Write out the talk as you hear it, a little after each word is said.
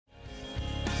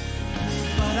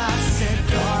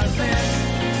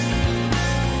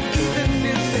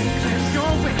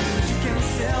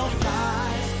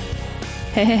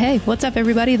Hey, what's up,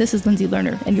 everybody? This is Lindsay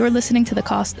Lerner, and you're listening to The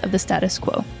Cost of the Status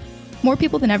Quo. More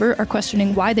people than ever are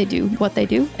questioning why they do what they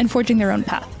do and forging their own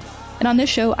path. And on this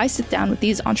show, I sit down with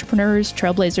these entrepreneurs,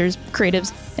 trailblazers,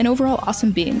 creatives, and overall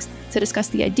awesome beings to discuss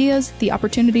the ideas, the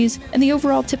opportunities, and the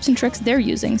overall tips and tricks they're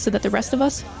using so that the rest of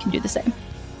us can do the same.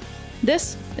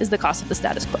 This is The Cost of the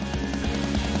Status Quo.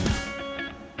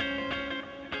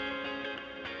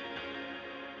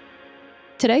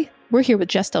 Today, we're here with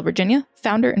Jess DelVirginia,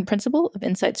 founder and principal of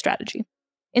Insight Strategy.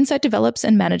 Insight develops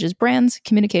and manages brands,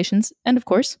 communications, and of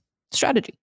course,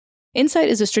 strategy. Insight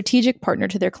is a strategic partner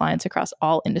to their clients across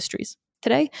all industries.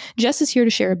 Today, Jess is here to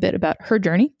share a bit about her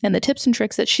journey and the tips and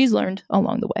tricks that she's learned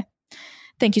along the way.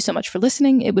 Thank you so much for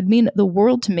listening. It would mean the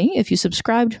world to me if you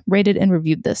subscribed, rated, and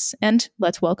reviewed this. And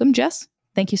let's welcome Jess.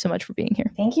 Thank you so much for being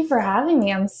here. Thank you for having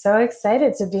me. I'm so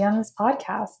excited to be on this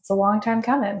podcast. It's a long time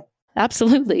coming.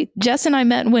 Absolutely. Jess and I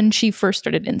met when she first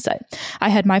started Insight. I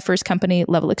had my first company,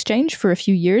 Level Exchange, for a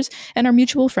few years, and our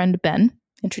mutual friend, Ben,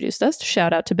 introduced us.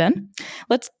 Shout out to Ben.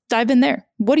 Let's dive in there.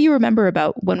 What do you remember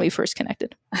about when we first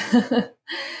connected?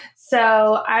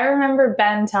 So I remember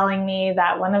Ben telling me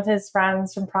that one of his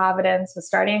friends from Providence was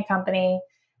starting a company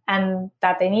and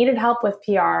that they needed help with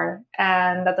PR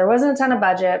and that there wasn't a ton of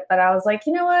budget. But I was like,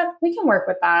 you know what? We can work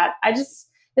with that.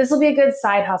 This will be a good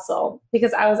side hustle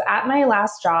because I was at my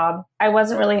last job. I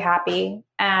wasn't really happy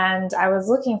and I was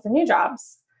looking for new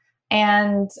jobs.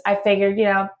 And I figured,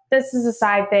 this is a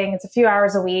side thing. It's a few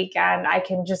hours a week and I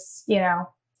can just,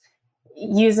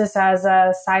 use this as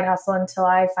a side hustle until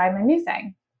I find my new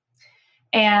thing.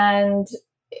 And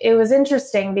it was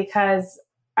interesting because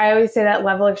I always say that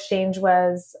Level Exchange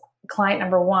was client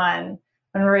number one.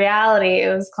 When in reality,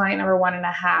 it was client number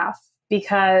 1.5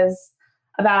 because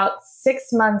about 6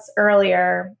 months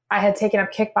earlier, I had taken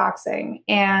up kickboxing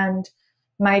and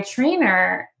my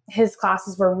trainer, his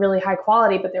classes were really high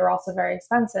quality, but they were also very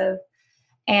expensive.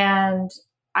 And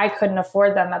I couldn't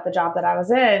afford them at the job that I was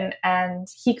in, and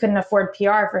he couldn't afford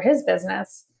PR for his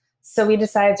business. So we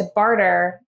decided to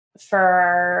barter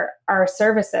for our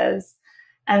services.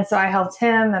 And so I helped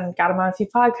him and got him on a few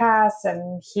podcasts,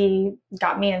 and he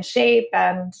got me in shape,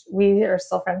 and we are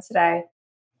still friends today.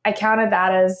 I counted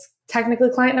that as technically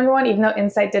client number one, even though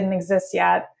Insight didn't exist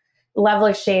yet. Level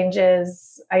Exchange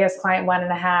is, I guess, client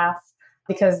 1.5,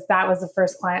 because that was the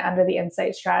first client under the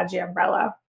Insight Strategy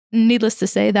umbrella. Needless to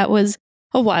say, that was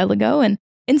a while ago, and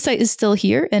Insight is still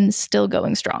here and still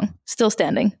going strong, still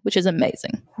standing, which is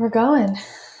amazing. We're going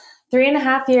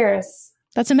 3.5 years.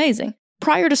 That's amazing.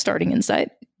 Prior to starting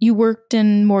Insight, you worked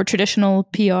in more traditional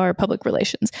PR public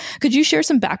relations. Could you share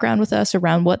some background with us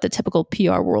around what the typical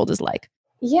PR world is like?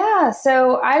 Yeah,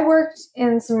 so I worked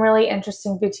in some really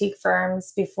interesting boutique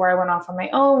firms before I went off on my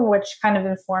own, which kind of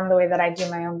informed the way that I do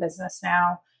my own business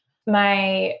now.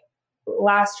 My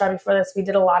last job before this, we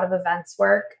did a lot of events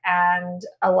work and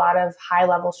a lot of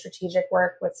high-level strategic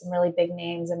work with some really big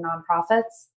names and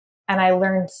nonprofits. And I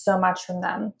learned so much from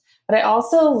them. But I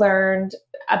also learned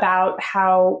about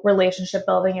how relationship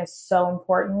building is so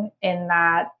important in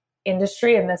that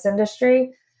industry, in this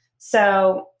industry.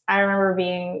 So I remember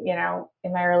being,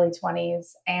 in my early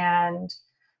 20s, and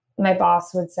my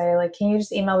boss would say, like, can you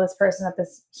just email this person at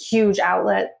this huge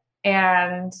outlet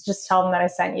and just tell them that I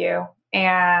sent you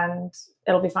and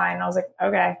it'll be fine. And I was like,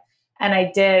 okay. And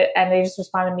I did. And they just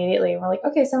responded immediately and were like,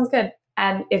 okay, sounds good.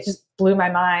 And it just blew my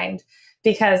mind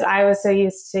because I was so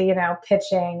used to,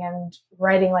 pitching and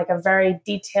writing like a very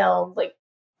detailed, like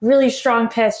really strong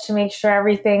pitch to make sure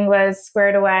everything was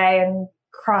squared away and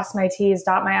cross my T's,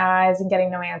 dot my I's, and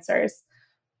getting no answers.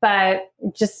 But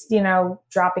just,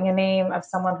 dropping a name of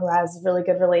someone who has really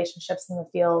good relationships in the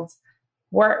field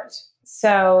worked.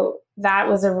 So that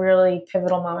was a really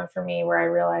pivotal moment for me where I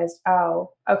realized,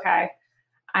 oh, okay,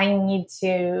 I need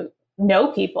to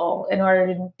know people in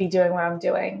order to be doing what I'm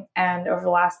doing. And over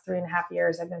the last 3.5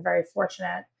 years, I've been very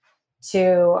fortunate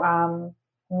to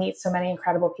meet so many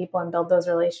incredible people and build those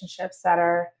relationships that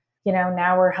are,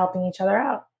 now we're helping each other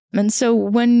out. And so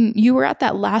when you were at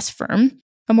that last firm,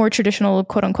 a more traditional,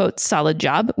 quote unquote, solid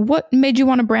job, what made you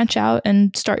want to branch out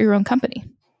and start your own company?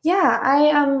 Yeah,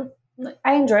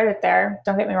 I enjoyed it there.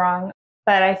 Don't get me wrong.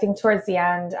 But I think towards the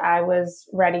end, I was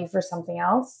ready for something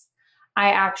else.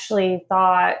 I actually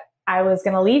thought I was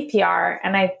going to leave PR,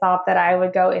 and I thought that I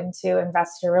would go into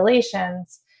investor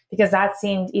relations because that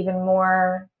seemed even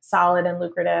more solid and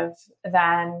lucrative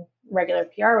than regular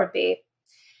PR would be.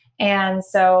 And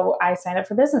so I signed up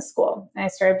for business school. And I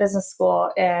started business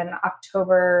school in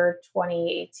October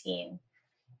 2018.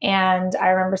 And I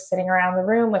remember sitting around the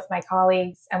room with my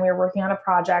colleagues and we were working on a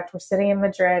project. We're sitting in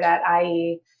Madrid at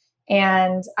IE.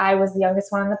 And I was the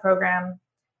youngest one in the program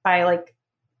by like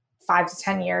 5 to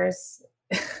 10 years.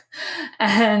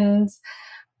 And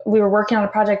we were working on a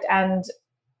project, and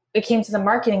it came to the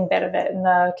marketing bit of it and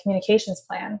the communications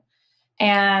plan.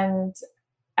 And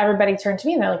everybody turned to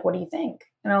me and they're like, what do you think?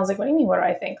 And I was like, what do you mean? What do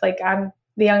I think? Like, I'm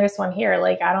the youngest one here.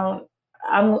 Like, I'm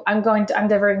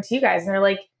diverting to you guys. And they're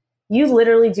like, you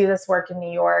literally do this work in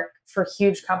New York for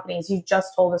huge companies. You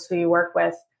just told us who you work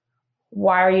with.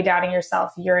 Why are you doubting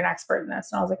yourself? You're an expert in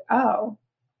this. And I was like, oh,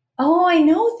 I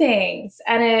know things.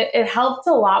 And it helped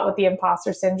a lot with the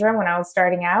imposter syndrome when I was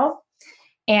starting out.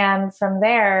 And from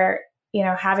there,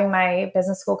 having my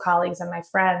business school colleagues and my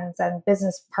friends and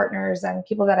business partners and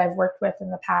people that I've worked with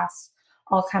in the past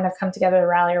all kind of come together to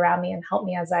rally around me and help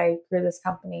me as I grew this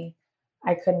company,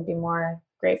 I couldn't be more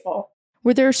grateful.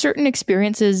 Were there certain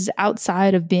experiences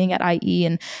outside of being at IE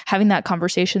and having that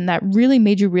conversation that really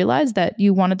made you realize that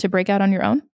you wanted to break out on your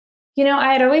own?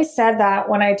 I had always said that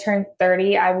when I turned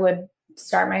 30, I would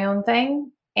start my own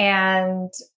thing.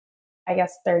 And I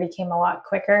guess 30 came a lot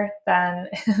quicker than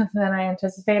I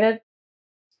anticipated.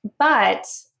 But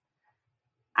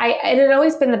it had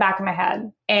always been in the back of my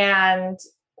head. And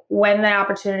when the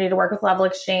opportunity to work with Level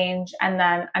Exchange, and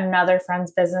then another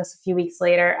friend's business a few weeks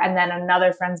later, and then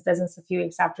another friend's business a few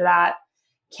weeks after that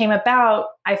came about,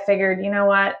 I figured, you know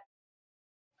what?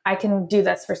 I can do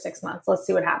this for 6 months. Let's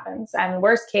see what happens. And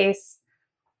worst case,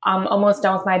 I'm almost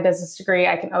done with my business degree.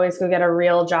 I can always go get a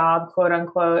real job, quote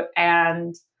unquote,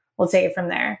 and we'll take it from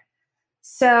there.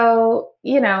 So,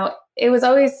 it was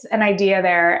always an idea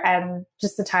there, and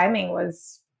just the timing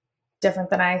was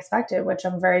different than I expected, which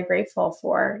I'm very grateful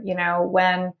for.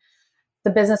 When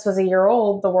the business was a year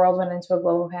old, the world went into a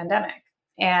global pandemic,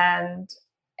 and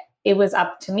it was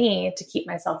up to me to keep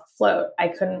myself afloat. I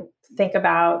couldn't think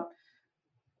about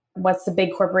what's the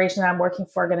big corporation that I'm working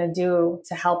for going to do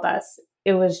to help us.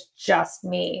 It was just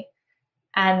me.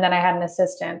 And then I had an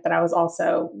assistant that I was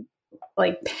also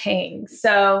paying.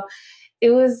 So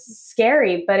it was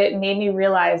scary, but it made me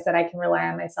realize that I can rely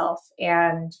on myself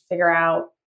and figure out,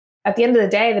 at the end of the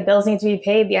day, the bills need to be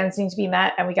paid, the ends need to be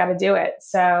met, and we got to do it.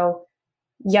 So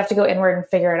you have to go inward and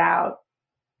figure it out.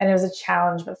 And it was a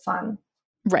challenge, but fun.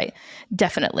 Right.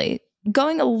 Definitely.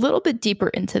 Going a little bit deeper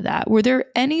into that, were there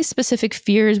any specific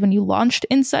fears when you launched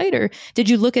Insight, or did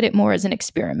you look at it more as an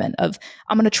experiment of,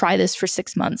 I'm going to try this for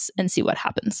 6 months and see what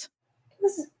happens?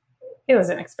 It was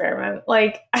an experiment.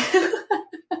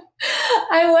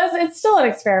 It's still an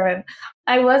experiment.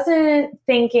 I wasn't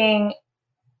thinking,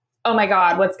 oh my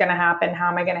God, what's going to happen? How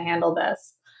am I going to handle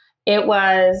this? It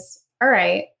was, all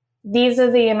right, these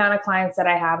are the amount of clients that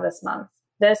I have this month.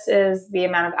 This is the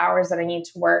amount of hours that I need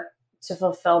to work to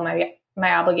fulfill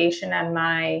my obligation and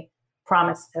my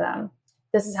promise to them.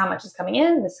 This is how much is coming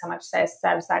in. This is how much I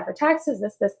set aside for taxes,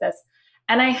 this.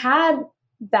 And I had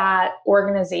that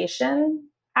organization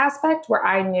aspect where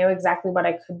I knew exactly what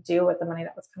I could do with the money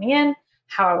that was coming in,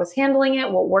 how I was handling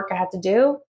it, what work I had to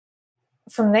do.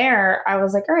 From there, I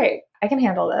was like, all right, I can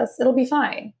handle this. It'll be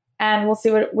fine. And we'll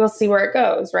see where it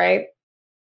goes, right?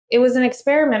 It was an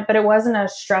experiment, but it wasn't a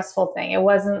stressful thing. It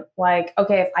wasn't like,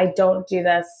 okay, if I don't do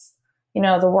this,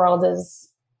 the world is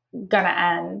going to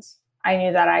end. I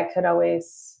knew that I could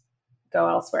always go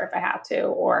elsewhere if I had to,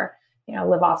 or,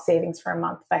 live off savings for a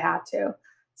month if I had to.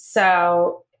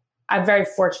 So I'm very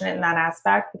fortunate in that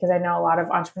aspect, because I know a lot of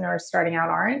entrepreneurs starting out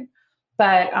aren't.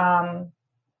 But,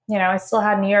 I still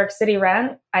had New York City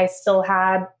rent. I still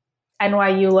had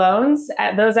NYU loans.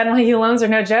 Those NYU loans are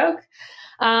no joke.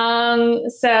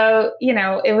 So,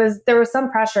 there was some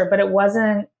pressure, but it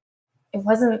wasn't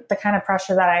the kind of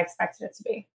pressure that I expected it to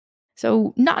be.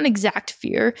 So not an exact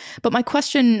fear, but my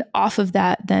question off of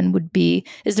that then would be,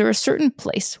 is there a certain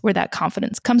place where that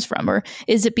confidence comes from? Or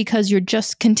is it because you're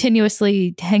just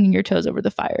continuously hanging your toes over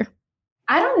the fire?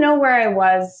 I don't know where I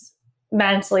was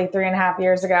mentally 3.5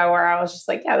 years ago, where I was just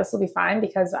like, yeah, this will be fine.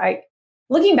 Because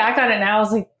looking back on it now, I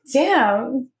was like,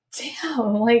 damn,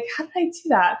 like, how did I do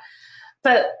that?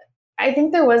 But I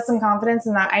think there was some confidence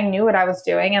in that I knew what I was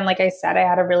doing. And like I said, I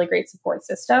had a really great support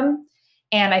system.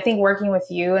 And I think working with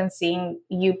you and seeing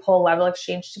you pull Level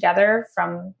Exchange together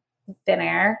from thin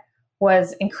air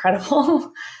was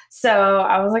incredible. So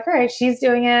I was like, all right, she's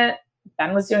doing it.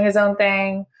 Ben was doing his own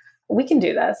thing. We can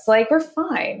do this. We're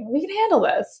fine. We can handle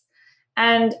this.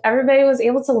 And everybody was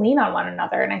able to lean on one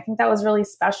another. And I think that was really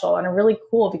special and really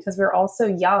cool, because we were all so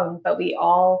young, but we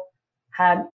all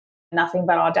had nothing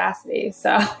but audacity.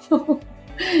 So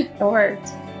it worked.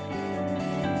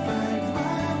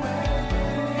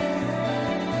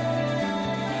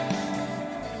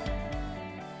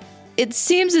 It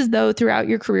seems as though throughout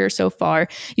your career so far,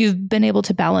 you've been able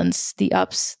to balance the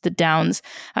ups, the downs.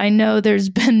 I know there's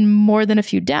been more than a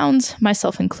few downs,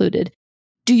 myself included.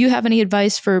 Do you have any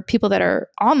advice for people that are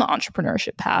on the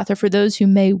entrepreneurship path, or for those who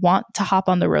may want to hop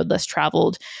on the road less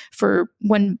traveled for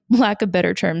when, lack of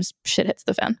better terms, shit hits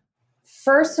the fan?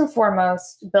 First and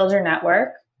foremost, build your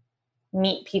network,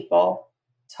 meet people,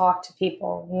 talk to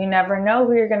people. You never know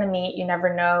who you're going to meet. You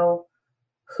never know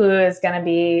who is going to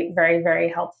be very, very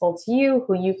helpful to you,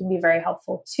 who you can be very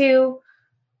helpful to.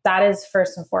 That is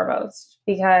first and foremost,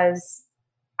 because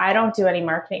I don't do any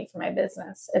marketing for my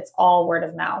business. It's all word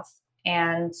of mouth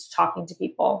and talking to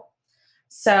people.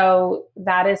 So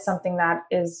that is something that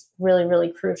is really,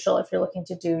 really crucial if you're looking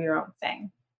to do your own thing.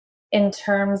 In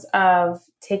terms of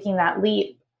taking that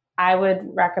leap, I would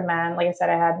recommend, like I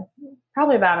said, I had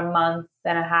probably about a month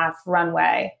and a half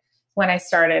runway when I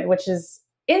started, which is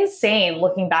insane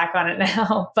looking back on it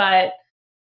now, but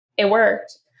it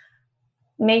worked.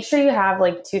 Make sure you have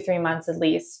like 2-3 months at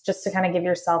least, just to kind of give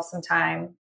yourself some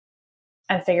time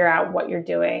and figure out what you're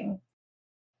doing.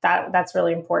 That's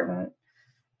really important.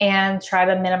 And try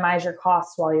to minimize your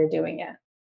costs while you're doing it.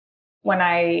 When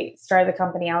I started the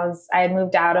company, I had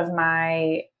moved out of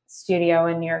my studio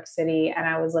in New York City and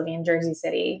I was living in Jersey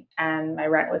City, and my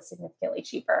rent was significantly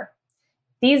cheaper.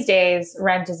 These days,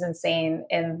 rent is insane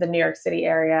in the New York City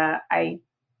area. I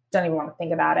don't even want to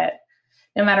think about it.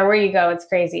 No matter where you go, it's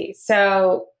crazy.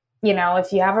 So,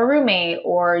 if you have a roommate,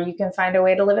 or you can find a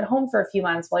way to live at home for a few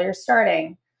months while you're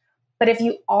starting. But if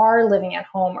you are living at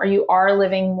home, or you are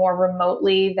living more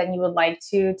remotely than you would like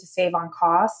to save on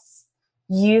costs,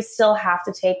 you still have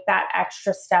to take that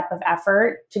extra step of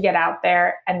effort to get out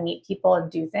there and meet people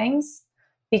and do things,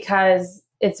 because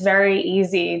it's very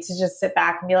easy to just sit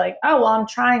back and be like, oh, well, I'm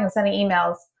trying, I'm sending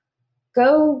emails.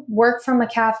 Go work from a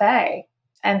cafe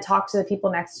and talk to the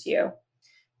people next to you.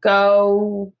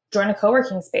 Go join a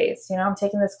co-working space. I'm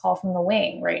taking this call from The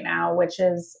Wing right now, which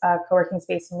is a co-working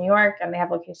space in New York, and they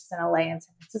have locations in LA and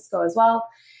San Francisco as well.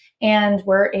 And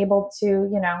we're able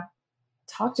to,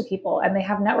 talk to people, and they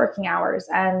have networking hours,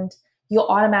 and you'll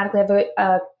automatically have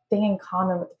a thing in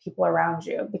common with the people around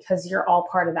you because you're all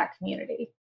part of that community.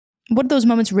 What do those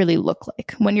moments really look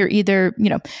like when you're either,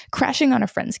 crashing on a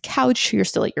friend's couch, you're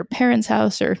still at your parents'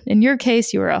 house, or in your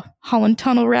case, you were a Holland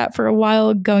Tunnel rat for a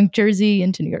while, going Jersey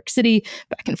into New York City,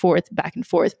 back and forth, back and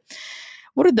forth.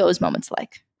 What are those moments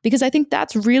like? Because I think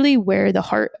that's really where the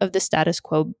heart of the status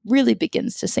quo really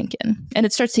begins to sink in, and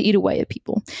it starts to eat away at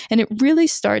people. And it really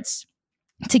starts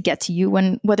to get to you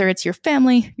when, whether it's your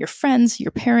family, your friends, your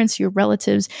parents, your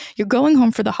relatives, you're going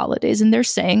home for the holidays and they're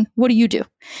saying, what do you do?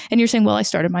 And you're saying, well, I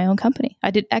started my own company. I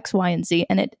did X, Y, and Z,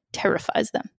 and it terrifies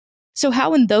them. So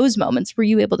how in those moments were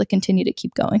you able to continue to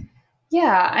keep going?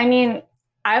 Yeah,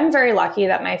 I'm very lucky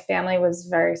that my family was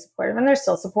very supportive, and they're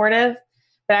still supportive.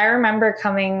 But I remember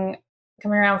coming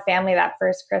around family that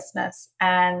first Christmas,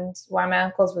 and one of my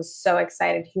uncles was so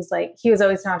excited. He was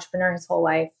always an entrepreneur his whole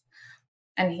life.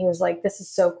 And he was like, this is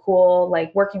so cool.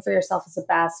 Like, working for yourself is the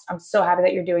best. I'm so happy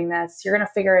that you're doing this. You're going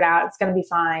to figure it out. It's going to be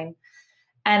fine.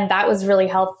 And that was really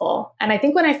helpful. And I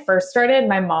think when I first started,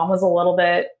 my mom was a little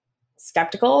bit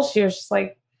skeptical. She was just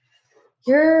like,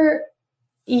 are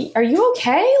you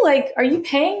okay? Like, are you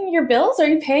paying your bills? Are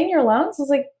you paying your loans? I was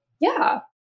like, yeah.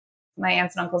 My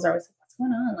aunts and uncles are always like, what's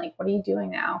going on? Like, what are you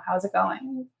doing now? How's it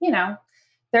going?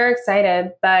 They're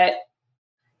excited, but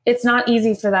it's not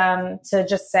easy for them to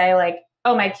just say like,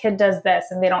 oh, my kid does this,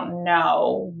 and they don't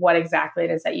know what exactly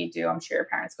it is that you do. I'm sure your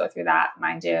parents go through that.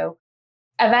 Mine do.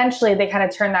 Eventually, they kind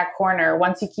of turn that corner.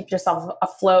 Once you keep yourself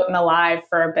afloat and alive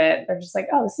for a bit, they're just like,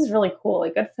 oh, this is really cool.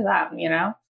 Like, good for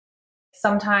them,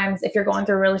 Sometimes if you're going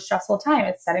through a really stressful time,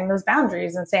 it's setting those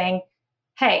boundaries and saying,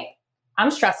 hey,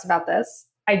 I'm stressed about this.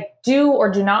 I do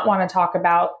or do not want to talk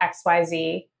about X, Y,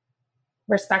 Z.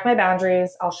 Respect my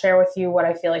boundaries. I'll share with you what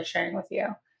I feel like sharing with you.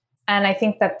 And I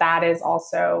think that is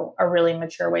also a really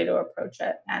mature way to approach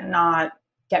it, and not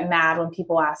get mad when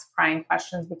people ask prying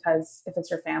questions, because if it's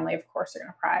your family, of course they're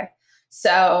going to pry.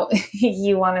 So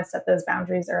you want to set those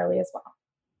boundaries early as well.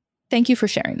 Thank you for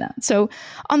sharing that. So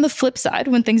on the flip side,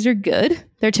 when things are good,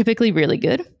 they're typically really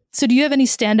good. So do you have any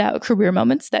standout career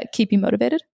moments that keep you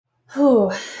motivated?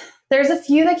 There's a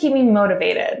few that keep me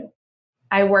motivated.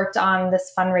 I worked on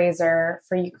this fundraiser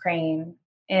for Ukraine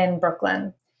in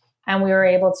Brooklyn, and we were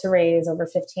able to raise over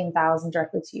 $15,000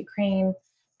 directly to Ukraine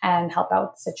and help out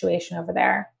with the situation over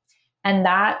there. And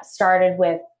that started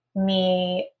with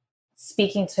me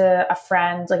speaking to a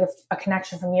friend, like a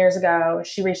connection from years ago.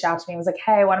 She reached out to me and was like,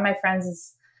 hey, one of my friends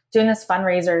is doing this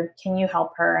fundraiser. Can you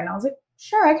help her? And I was like,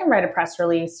 sure, I can write a press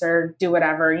release or do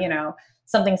whatever,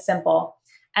 something simple.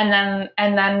 And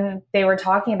then they were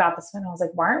talking about this, and I was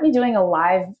like, why aren't we doing a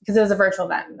live, because it was a virtual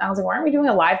event. And I was like, why aren't we doing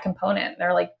a live component? And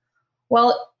they're like,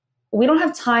 well, we don't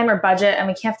have time or budget and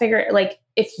we can't figure it. Like,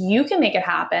 if you can make it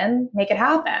happen, make it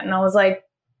happen. And I was like,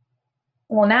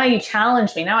 well, now you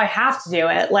challenge me. Now I have to do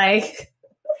it. Like,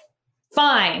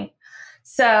 fine.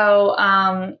 So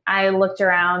I looked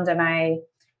around and I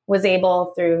was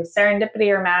able, through serendipity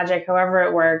or magic, however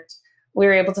it worked, we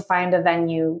were able to find a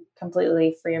venue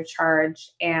completely free of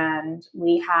charge. And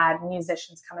we had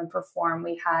musicians come and perform.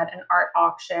 We had an art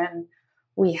auction.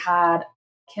 We had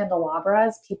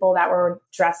candelabras, people that were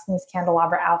dressed in these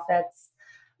candelabra outfits.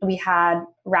 We had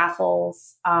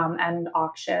raffles and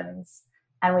auctions.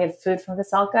 And we had food from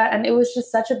Veselka. And it was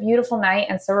just such a beautiful night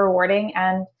and so rewarding.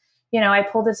 And, I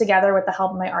pulled it together with the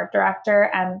help of my art director,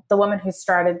 and the woman who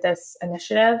started this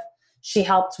initiative. She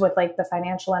helped with like the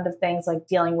financial end of things, like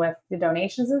dealing with the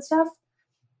donations and stuff.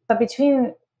 But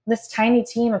between this tiny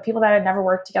team of people that had never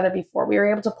worked together before, we were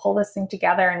able to pull this thing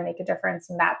together and make a difference.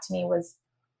 And that to me was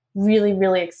really,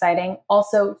 really exciting.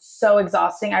 Also so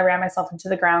exhausting. I ran myself into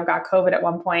the ground, got COVID at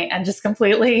one point, and just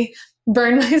completely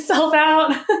burned myself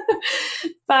out.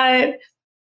 but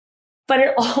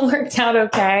it all worked out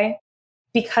okay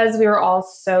because we were all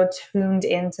so tuned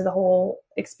into the whole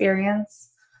experience.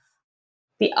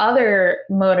 The other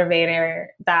motivator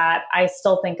that I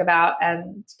still think about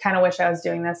and kind of wish I was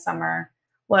doing this summer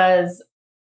was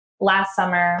last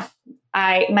summer.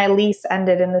 My lease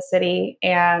ended in the city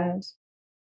and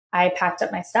I packed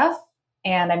up my stuff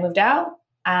and I moved out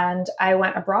and I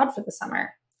went abroad for the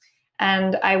summer.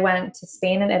 And I went to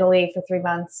Spain and Italy for 3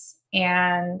 months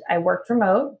and I worked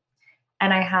remote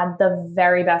and I had the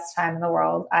very best time in the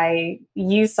world.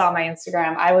 You saw my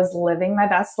Instagram. I was living my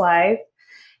best life.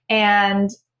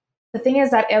 And the thing is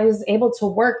that I was able to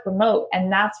work remote,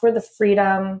 and that's where the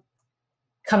freedom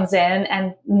comes in.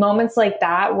 And moments like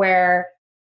that where,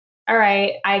 all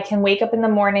right, I can wake up in the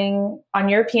morning on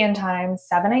European time,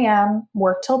 7 a.m.,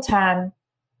 work till 10,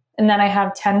 and then I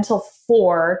have 10 till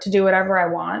 4 to do whatever I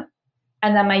want.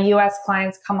 And then my US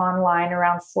clients come online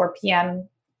around 4 p.m.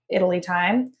 Italy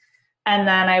time. And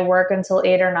then I work until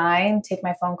 8 or 9, take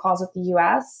my phone calls with the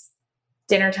US,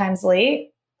 dinner time's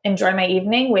late, enjoy my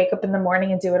evening, wake up in the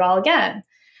morning and do it all again.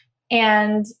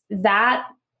 And that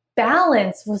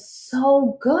balance was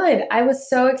so good. I was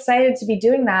so excited to be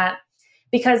doing that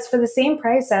because for the same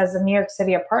price as a New York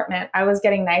City apartment, I was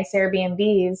getting nice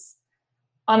Airbnbs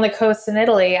on the coast in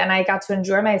Italy, and I got to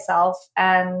enjoy myself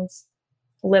and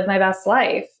live my best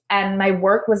life. And my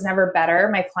work was never better.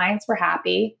 My clients were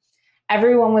happy.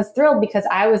 Everyone was thrilled because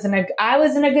I was in a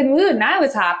good mood and I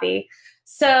was happy.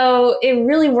 So it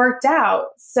really worked out.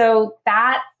 So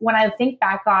that, when I think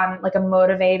back on like a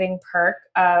motivating perk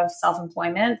of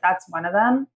self-employment, that's one of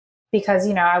them, because,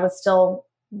 I was still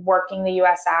working the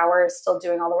US hours, still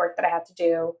doing all the work that I had to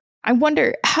do. I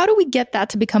wonder, how do we get that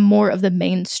to become more of the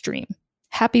mainstream?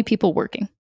 Happy people working.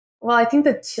 Well, I think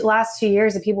the last 2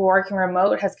 years of people working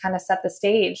remote has kind of set the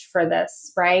stage for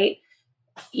this, right?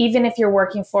 Even if you're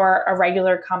working for a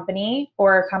regular company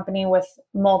or a company with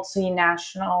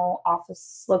multinational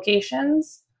office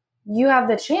locations, you have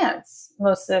the chance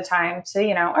most of the time to,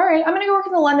 all right, I'm going to go work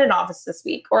in the London office this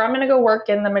week, or I'm going to go work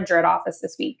in the Madrid office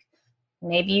this week.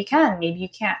 Maybe you can, maybe you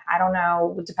can't. I don't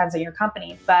know. It depends on your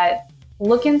company, but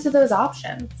look into those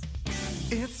options.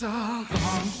 It's a long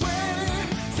way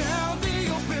down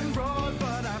the open road,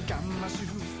 but I've got my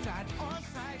shoes tied on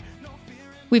tight.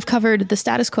 We've covered the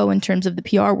status quo in terms of the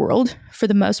PR world for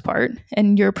the most part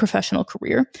and your professional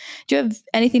career. Do you have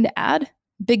anything to add?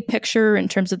 Big picture in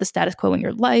terms of the status quo in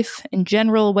your life in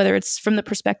general, whether it's from the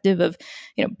perspective of,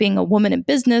 being a woman in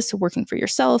business, working for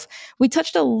yourself. We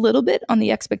touched a little bit on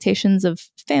the expectations of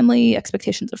family,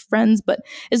 expectations of friends, but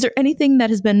is there anything that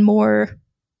has been more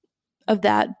of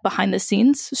that behind the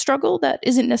scenes struggle that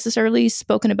isn't necessarily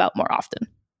spoken about more often?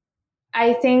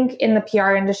 I think in the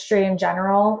PR industry in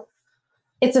general,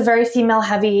 it's a very female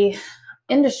heavy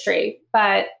industry,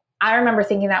 but I remember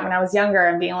thinking that when I was younger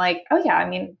and being like, oh yeah,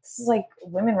 this is like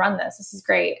women run this. This is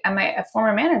great. And a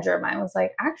former manager of mine was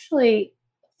like, actually,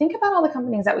 think about all the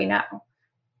companies that we know.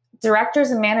 Directors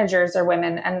and managers are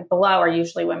women and below are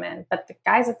usually women, but the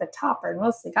guys at the top are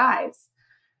mostly guys.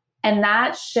 And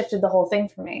that shifted the whole thing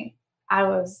for me. I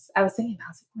was thinking, I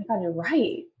was like, oh my God, you're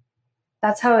right.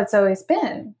 That's how it's always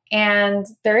been. And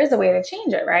there is a way to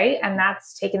change it, right? And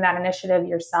that's taking that initiative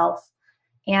yourself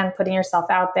and putting yourself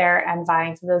out there and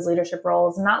vying for those leadership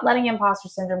roles, not letting imposter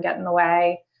syndrome get in the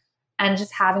way, and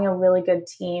just having a really good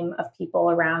team of people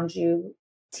around you.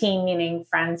 Team meaning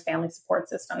friends, family, support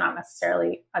system, not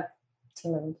necessarily a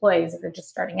team of employees if you're just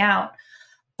starting out.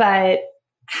 But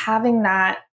having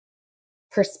that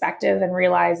perspective and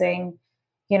realizing,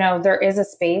 there is a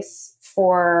space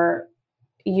for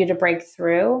you to break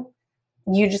through.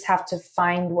 you just have to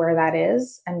find where that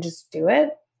is and just do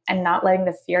it and not letting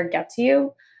the fear get to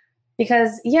you.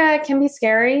 Because yeah, it can be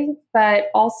scary, but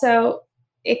also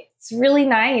it's really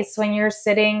nice when you're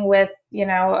sitting with,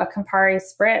 a Campari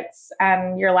Spritz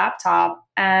and your laptop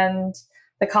and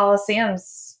the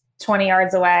Coliseum's 20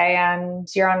 yards away and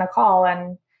you're on a call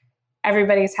and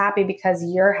everybody's happy because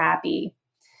you're happy.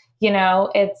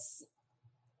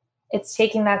 It's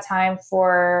taking that time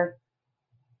for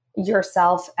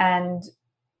yourself and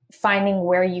finding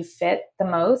where you fit the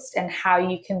most and how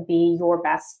you can be your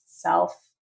best self.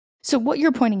 So what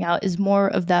you're pointing out is more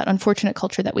of that unfortunate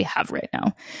culture that we have right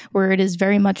now, where it is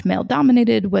very much male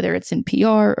dominated, whether it's in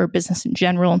PR or business in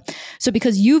general. So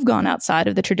because you've gone outside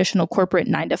of the traditional corporate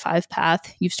 9-to-5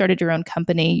 path, you've started your own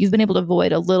company, you've been able to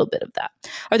avoid a little bit of that.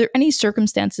 Are there any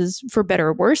circumstances, for better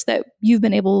or worse, that you've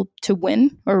been able to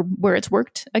win or where it's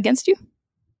worked against you?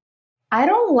 I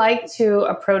don't like to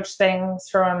approach things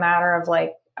from a matter of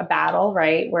like a battle,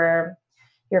 right? Where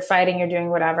you're fighting, you're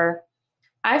doing whatever.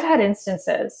 I've had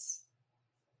instances,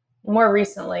 more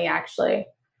recently actually,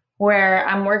 where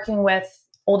I'm working with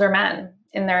older men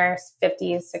in their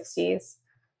 50s, 60s,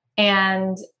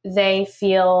 and they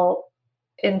feel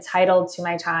entitled to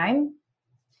my time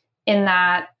in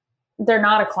that they're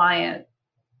not a client.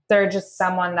 They're just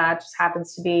someone that just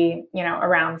happens to be,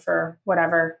 around for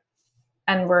whatever.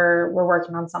 And we're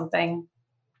working on something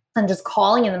and just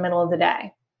calling in the middle of the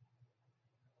day.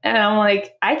 And I'm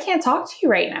like, I can't talk to you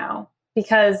right now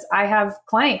because I have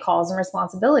client calls and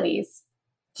responsibilities.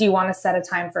 Do you want to set a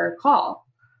time for a call?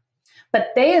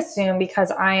 But they assume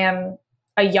because I am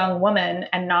a young woman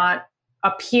and not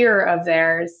a peer of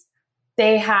theirs,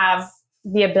 they have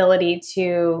the ability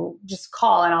to just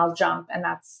call and I'll jump, and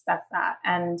that's that.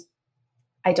 And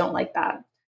I don't like that.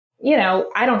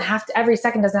 I don't have to, every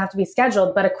second doesn't have to be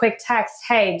scheduled, but a quick text,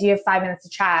 hey, do you have 5 minutes to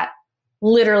chat?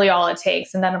 Literally all it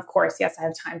takes. And then of course, yes, I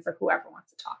have time for whoever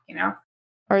wants to talk,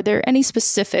 Are there any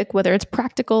specific, whether it's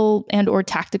practical and or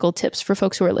tactical tips for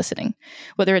folks who are listening,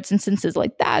 whether it's instances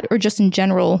like that or just in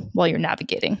general while you're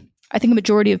navigating? I think a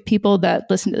majority of people that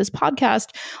listen to this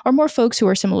podcast are more folks who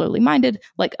are similarly minded,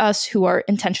 like us, who are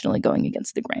intentionally going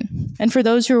against the grain. And for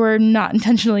those who are not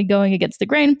intentionally going against the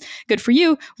grain, good for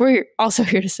you. We're also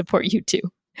here to support you too,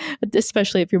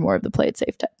 especially if you're more of the play it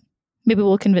safe type. Maybe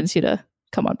we'll convince you to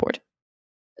come on board.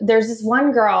 There's this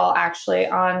one girl actually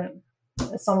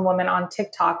some woman on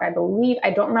TikTok, I believe.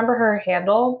 I don't remember her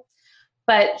handle,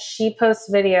 but she posts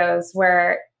videos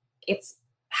where it's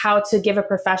how to give a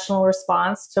professional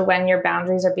response to when your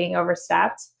boundaries are being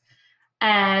overstepped.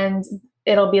 And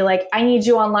it'll be like, I need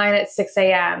you online at 6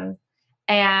 a.m.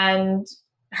 And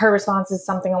her response is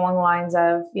something along the lines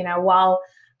of, while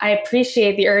I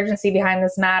appreciate the urgency behind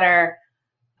this matter,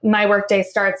 my workday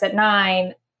starts at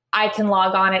 9. I can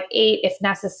log on at 8 if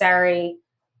necessary,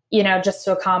 just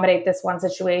to accommodate this one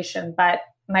situation, but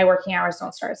my working hours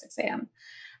don't start at 6 a.m.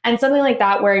 And something like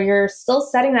that, where you're still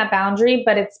setting that boundary,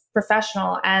 but it's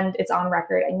professional and it's on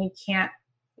record and you can't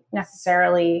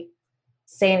necessarily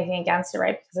say anything against it,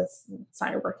 right? Because it's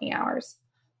not your working hours.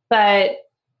 But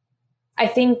I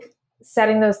think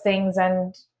setting those things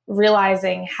and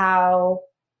realizing how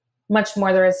much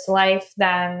more there is to life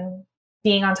than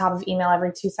being on top of email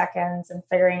every 2 seconds and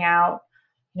figuring out,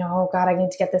 oh God, I need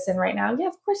to get this in right now. Yeah,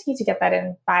 of course you need to get that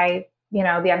in by, the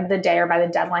end of the day or by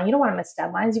the deadline. You don't want to miss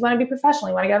deadlines. You want to be professional.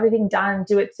 You want to get everything done,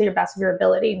 do it to your best of your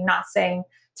ability. Not saying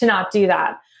to not do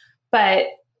that, but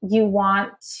you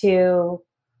want to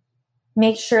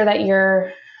make sure that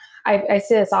I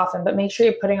say this often, but make sure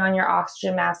you're putting on your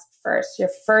oxygen mask first.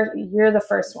 You're the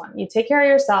first one. You take care of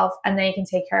yourself and then you can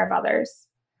take care of others,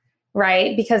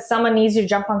 right? Because someone needs you to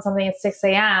jump on something at 6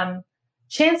 a.m.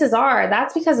 Chances are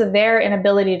that's because of their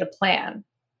inability to plan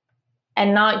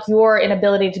and not your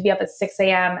inability to be up at 6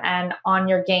 a.m. and on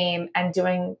your game and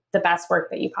doing the best work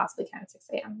that you possibly can at 6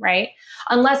 a.m., right?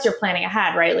 Unless you're planning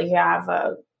ahead, right? Like you have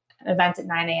an event at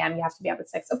 9 a.m., you have to be up at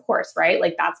 6, of course, right?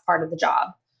 Like that's part of the job.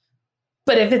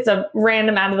 But if it's a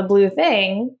random out of the blue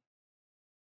thing,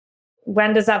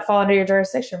 when does that fall under your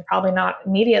jurisdiction? Probably not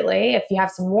immediately. If you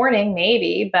have some warning,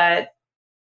 maybe, but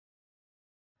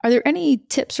are there any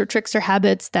tips or tricks or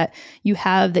habits that you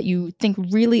have that you think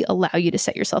really allow you to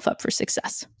set yourself up for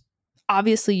success?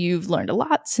 Obviously, you've learned a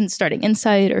lot since starting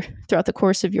Insight or throughout the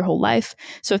course of your whole life.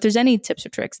 So if there's any tips or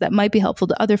tricks that might be helpful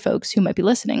to other folks who might be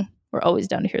listening, we're always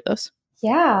down to hear those.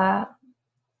 Yeah.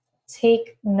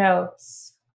 Take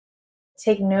notes.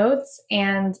 Take notes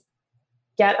and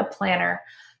get a planner.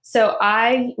 So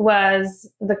I was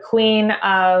the queen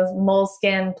of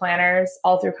moleskin planners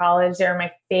all through college. They were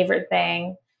my favorite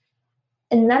thing.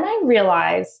 And then I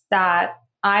realized that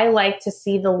I like to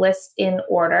see the list in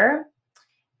order.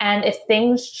 And if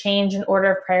things change in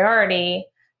order of priority,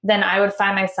 then I would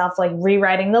find myself like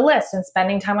rewriting the list and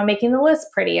spending time on making the list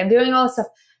pretty and doing all this stuff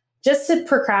just to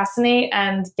procrastinate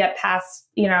and get past,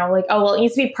 like, oh, well, it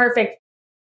needs to be perfect.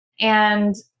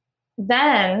 And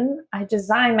then I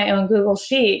designed my own Google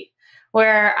Sheet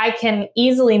where I can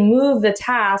easily move the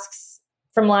tasks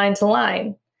from line to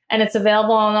line, and it's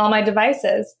available on all my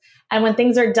devices. And when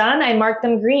things are done, I mark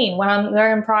them green. When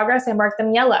they're in progress, I mark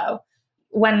them yellow.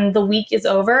 When the week is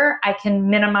over, I can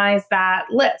minimize that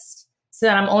list so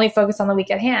that I'm only focused on the week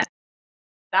at hand.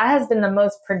 That has been the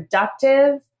most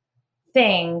productive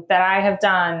thing that I have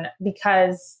done,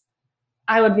 because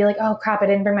I would be like, oh crap, I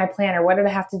didn't bring my planner. What did I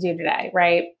have to do today?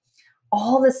 Right?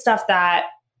 All this stuff that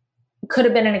could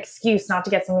have been an excuse not to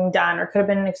get something done, or could have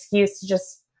been an excuse to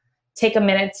just take a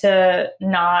minute to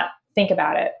not think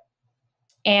about it.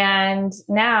 And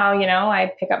now,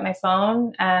 I pick up my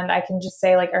phone and I can just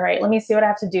say like, all right, let me see what I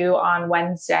have to do on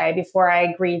Wednesday before I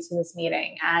agree to this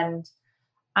meeting. And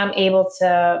I'm able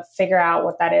to figure out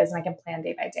what that is, and I can plan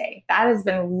day by day. That has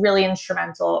been really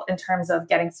instrumental in terms of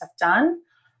getting stuff done.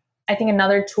 I think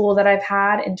another tool that I've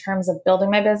had in terms of building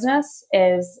my business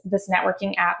is this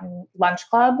networking app, Lunch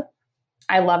Club.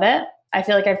 I love it. I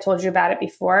feel like I've told you about it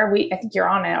before. I think you're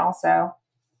on it also.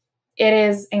 It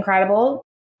is incredible.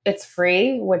 It's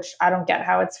free, which I don't get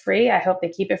how it's free. I hope they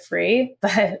keep it free,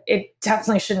 but it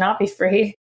definitely should not be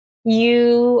free.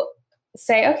 You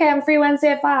say, okay, I'm free Wednesday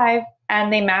at 5,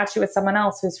 and they match you with someone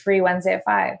else who's free Wednesday at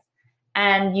 5.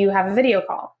 And you have a video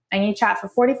call and you chat for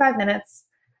 45 minutes,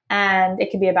 and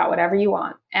it could be about whatever you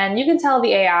want. And you can tell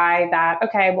the AI that,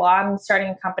 okay, well, I'm starting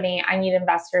a company. I need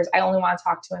investors. I only want to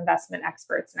talk to investment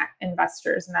experts and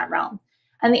investors in that realm.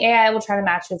 And the AI will try to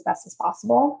match you as best as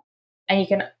possible. And you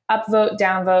can upvote,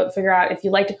 downvote, figure out if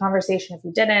you liked a conversation, if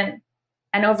you didn't.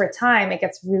 And over time, it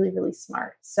gets really, really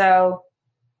smart. So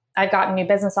I've gotten new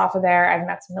business off of there. I've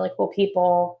met some really cool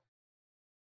people.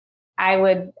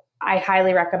 I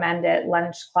highly recommend it.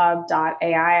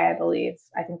 Lunchclub.ai, I believe.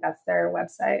 I think that's their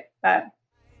website. But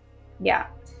yeah,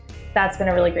 that's been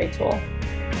a really great tool.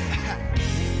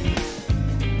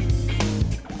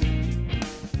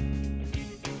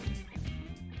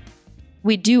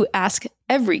 We do ask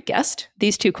every guest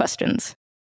these two questions.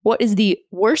 What is the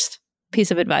worst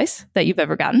piece of advice that you've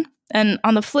ever gotten? And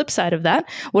on the flip side of that,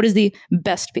 what is the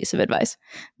best piece of advice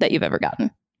that you've ever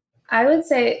gotten? I would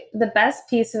say the best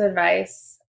piece of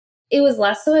advice, it was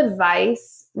less so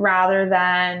advice rather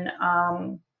than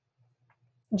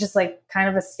just like kind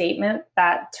of a statement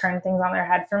that turned things on their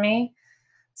head for me.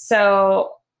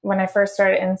 So when I first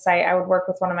started Insight, I would work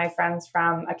with one of my friends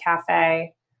from a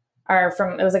cafe,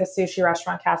 it was like a sushi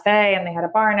restaurant cafe, and they had a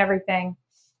bar and everything.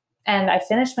 And I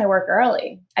finished my work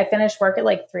early. I finished work at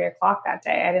like 3 o'clock that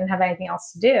day. I didn't have anything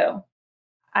else to do.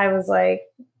 I was like,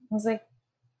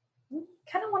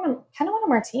 kind of want a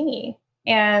martini.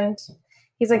 And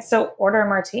he's like, so order a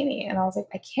martini. And I was like,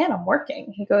 I can't, I'm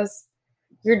working. He goes,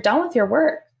 you're done with your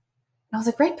work. And I was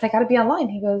like, right, but I got to be online.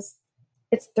 He goes,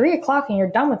 it's 3 o'clock and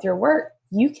you're done with your work.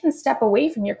 You can step away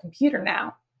from your computer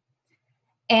now.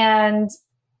 And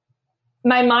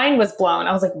my mind was blown.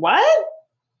 I was like, what?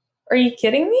 Are you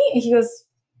kidding me? And he goes,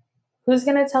 who's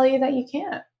going to tell you that you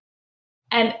can't?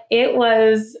 And it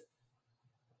was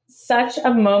such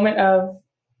a moment of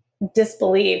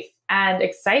disbelief and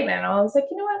excitement. I was like,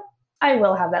 you know what? I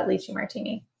will have that lychee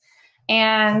martini.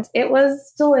 And it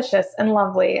was delicious and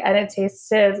lovely. And it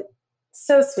tasted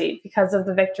so sweet because of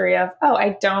the victory of, oh,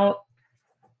 I don't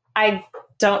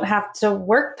have to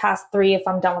work past 3 if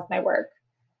I'm done with my work.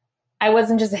 I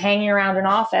wasn't just hanging around an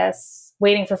office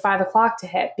waiting for 5 o'clock to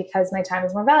hit because my time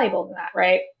is more valuable than that,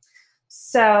 right?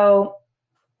 So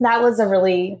that was a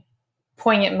really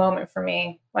poignant moment for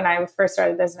me when I first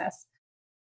started business.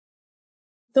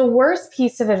 The worst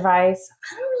piece of advice,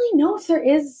 I don't really know if there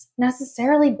is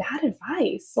necessarily bad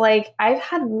advice. Like I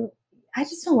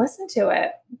just don't listen to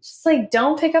it. Just like,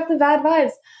 don't pick up the bad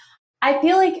vibes. I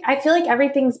feel like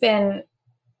everyone's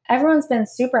been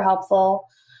super helpful.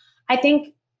 I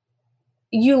think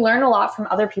you learn a lot from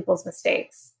other people's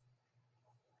mistakes.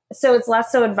 So it's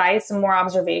less so advice and more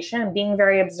observation and being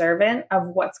very observant of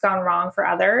what's gone wrong for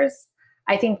others.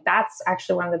 I think that's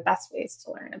actually one of the best ways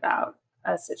to learn about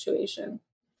a situation.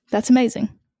 That's amazing.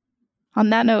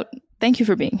 On that note, thank you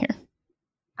for being here.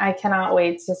 I cannot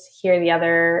wait to hear the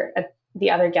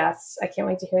other guests. I can't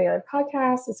wait to hear the other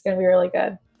podcasts. It's going to be really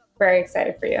good. Very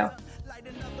excited for you.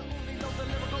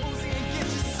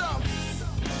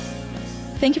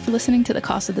 Thank you for listening to The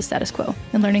Cost of the Status Quo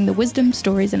and learning the wisdom,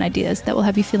 stories, and ideas that will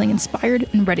have you feeling inspired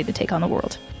and ready to take on the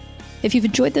world. If you've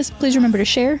enjoyed this, please remember to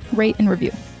share, rate, and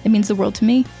review. It means the world to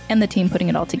me and the team putting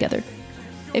it all together.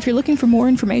 If you're looking for more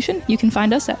information, you can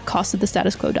find us at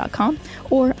costofthestatusquo.com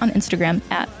or on Instagram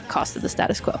at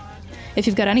costofthestatusquo. If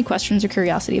you've got any questions or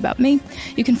curiosity about me,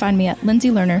 you can find me at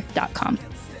lindseylerner.com.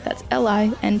 That's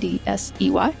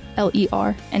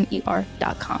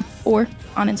LINDSEYLERNER.com or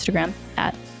on Instagram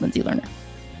at Lindsey Lerner.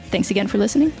 Thanks again for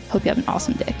listening. Hope you have an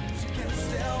awesome day.